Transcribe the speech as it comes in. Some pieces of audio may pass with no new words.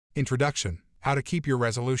Introduction: How to keep your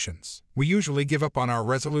resolutions. We usually give up on our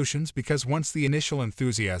resolutions because once the initial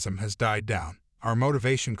enthusiasm has died down, our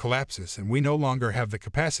motivation collapses and we no longer have the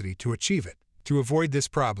capacity to achieve it. To avoid this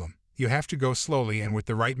problem, you have to go slowly and with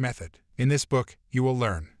the right method. In this book, you will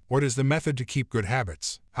learn: what is the method to keep good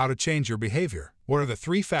habits? How to change your behavior? What are the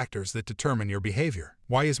 3 factors that determine your behavior?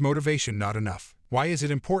 Why is motivation not enough? Why is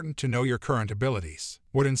it important to know your current abilities?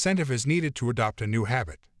 What incentive is needed to adopt a new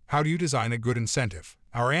habit? How do you design a good incentive?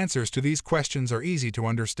 Our answers to these questions are easy to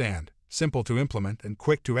understand, simple to implement, and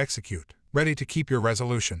quick to execute. Ready to keep your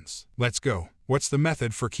resolutions? Let's go. What's the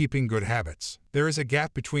method for keeping good habits? There is a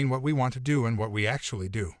gap between what we want to do and what we actually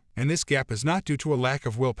do. And this gap is not due to a lack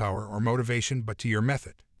of willpower or motivation but to your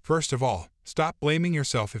method. First of all, stop blaming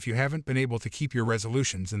yourself if you haven't been able to keep your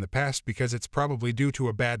resolutions in the past because it's probably due to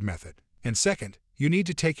a bad method. And second, you need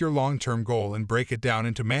to take your long-term goal and break it down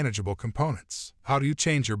into manageable components. How do you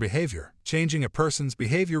change your behavior? Changing a person's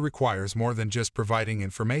behavior requires more than just providing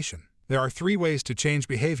information. There are 3 ways to change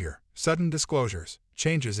behavior: sudden disclosures,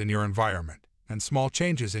 changes in your environment, and small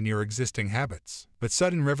changes in your existing habits. But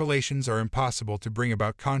sudden revelations are impossible to bring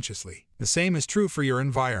about consciously. The same is true for your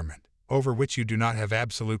environment, over which you do not have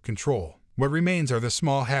absolute control. What remains are the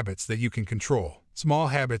small habits that you can control. Small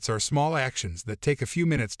habits are small actions that take a few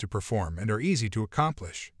minutes to perform and are easy to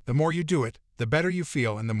accomplish. The more you do it, the better you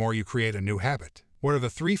feel and the more you create a new habit. What are the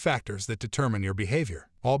 3 factors that determine your behavior?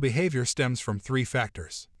 All behavior stems from 3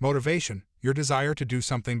 factors. Motivation: your desire to do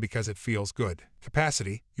something because it feels good.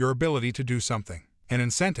 Capacity: your ability to do something. And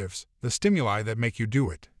incentives: the stimuli that make you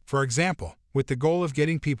do it. For example, with the goal of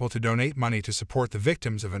getting people to donate money to support the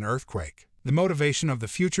victims of an earthquake, the motivation of the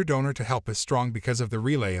future donor to help is strong because of the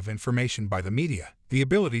relay of information by the media. The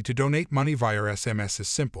ability to donate money via SMS is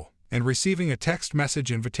simple, and receiving a text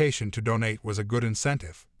message invitation to donate was a good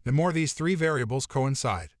incentive. The more these 3 variables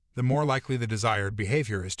coincide, the more likely the desired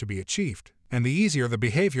behavior is to be achieved. And the easier the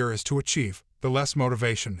behavior is to achieve, the less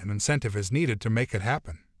motivation and incentive is needed to make it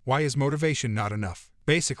happen. Why is motivation not enough?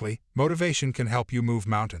 Basically, motivation can help you move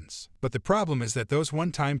mountains. But the problem is that those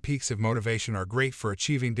one-time peaks of motivation are great for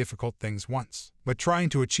achieving difficult things once. But trying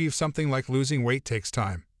to achieve something like losing weight takes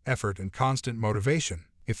time, effort, and constant motivation.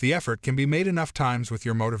 If the effort can be made enough times with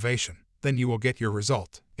your motivation, then you will get your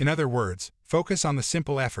result. In other words, focus on the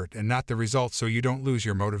simple effort and not the result so you don't lose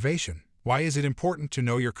your motivation. Why is it important to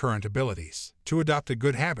know your current abilities? To adopt a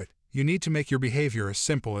good habit, you need to make your behavior as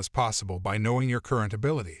simple as possible by knowing your current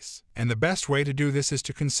abilities. And the best way to do this is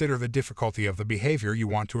to consider the difficulty of the behavior you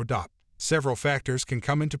want to adopt. Several factors can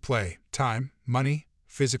come into play: time, money,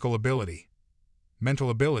 physical ability, mental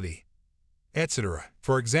ability, etc.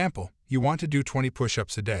 For example, you want to do 20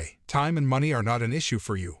 push-ups a day. Time and money are not an issue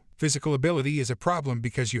for you. Physical ability is a problem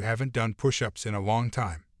because you haven't done push-ups in a long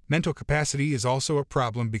time. Mental capacity is also a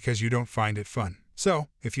problem because you don't find it fun. So,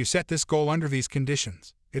 if you set this goal under these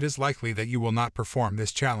conditions, it is likely that you will not perform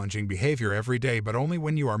this challenging behavior every day but only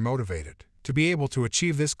when you are motivated. To be able to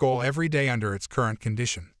achieve this goal every day under its current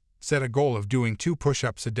condition, set a goal of doing 2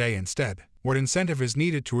 push-ups a day instead. What incentive is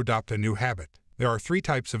needed to adopt a new habit? There are 3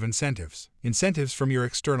 types of incentives. Incentives from your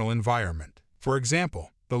external environment. For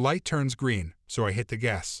example, the light turns green, so I hit the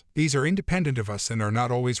gas. These are independent of us and are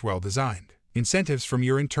not always well designed. Incentives from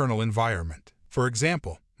your internal environment. For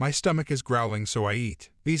example, my stomach is growling so I eat.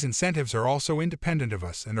 These incentives are also independent of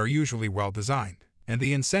us and are usually well designed. And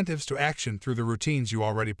the incentives to action through the routines you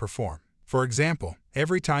already perform. For example,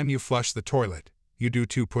 every time you flush the toilet, you do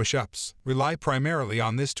 2 push-ups. Rely primarily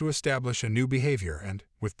on this to establish a new behavior and,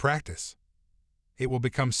 with practice, it will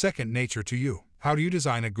become second nature to you. How do you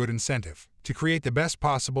design a good incentive? To create the best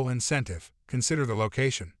possible incentive, consider the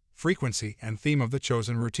location, frequency, and theme of the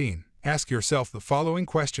chosen routine. Ask yourself the following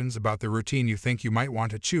questions about the routine you think you might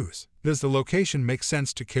want to choose. Does the location make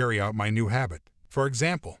sense to carry out my new habit? For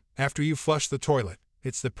example, after you flush the toilet,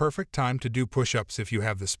 it's the perfect time to do push-ups if you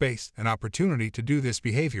have the space and opportunity to do this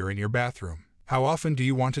behavior in your bathroom. How often do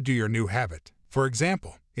you want to do your new habit? For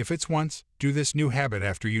example, if it's once, do this new habit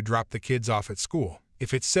after you drop the kids off at school.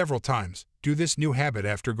 If it's several times, do this new habit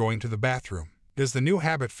after going to the bathroom. Does the new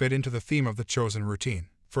habit fit into the theme of the chosen routine?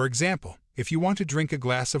 For example, if you want to drink a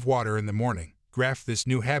glass of water in the morning, graft this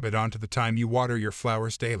new habit onto the time you water your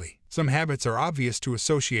flowers daily. Some habits are obvious to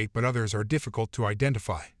associate but others are difficult to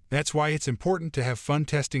identify. That's why it's important to have fun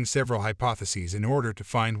testing several hypotheses in order to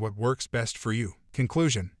find what works best for you.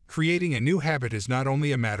 Conclusion: creating a new habit is not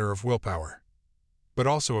only a matter of willpower, but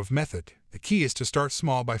also of method. The key is to start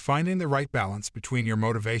small by finding the right balance between your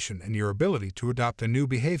motivation and your ability to adopt a new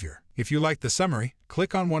behavior. If you like the summary,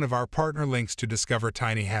 click on one of our partner links to discover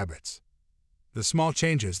Tiny Habits: The Small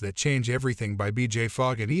Changes That Change Everything by B.J.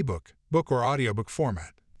 Fogg in ebook, book or audiobook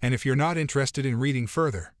format. And if you're not interested in reading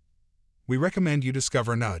further, we recommend you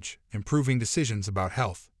discover Nudge, Improving Decisions About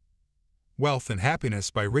Health, Wealth and Happiness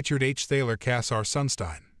by Richard H. Thaler Cassar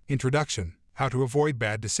Sunstein. Introduction: How to avoid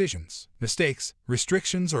bad decisions, mistakes,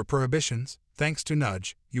 restrictions, or prohibitions. Thanks to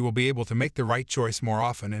Nudge, you will be able to make the right choice more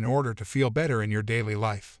often in order to feel better in your daily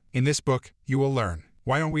life. In this book, you will learn: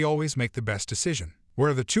 why don't we always make the best decision? What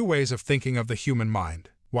are the two ways of thinking of the human mind?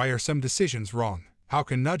 Why are some decisions wrong? How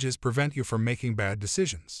can nudges prevent you from making bad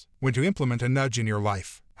decisions? When to implement a nudge in your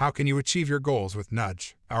life? How can you achieve your goals with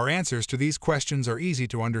Nudge? Our answers to these questions are easy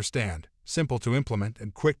to understand, simple to implement,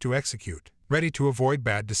 and quick to execute. Ready to avoid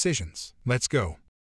bad decisions? Let's go.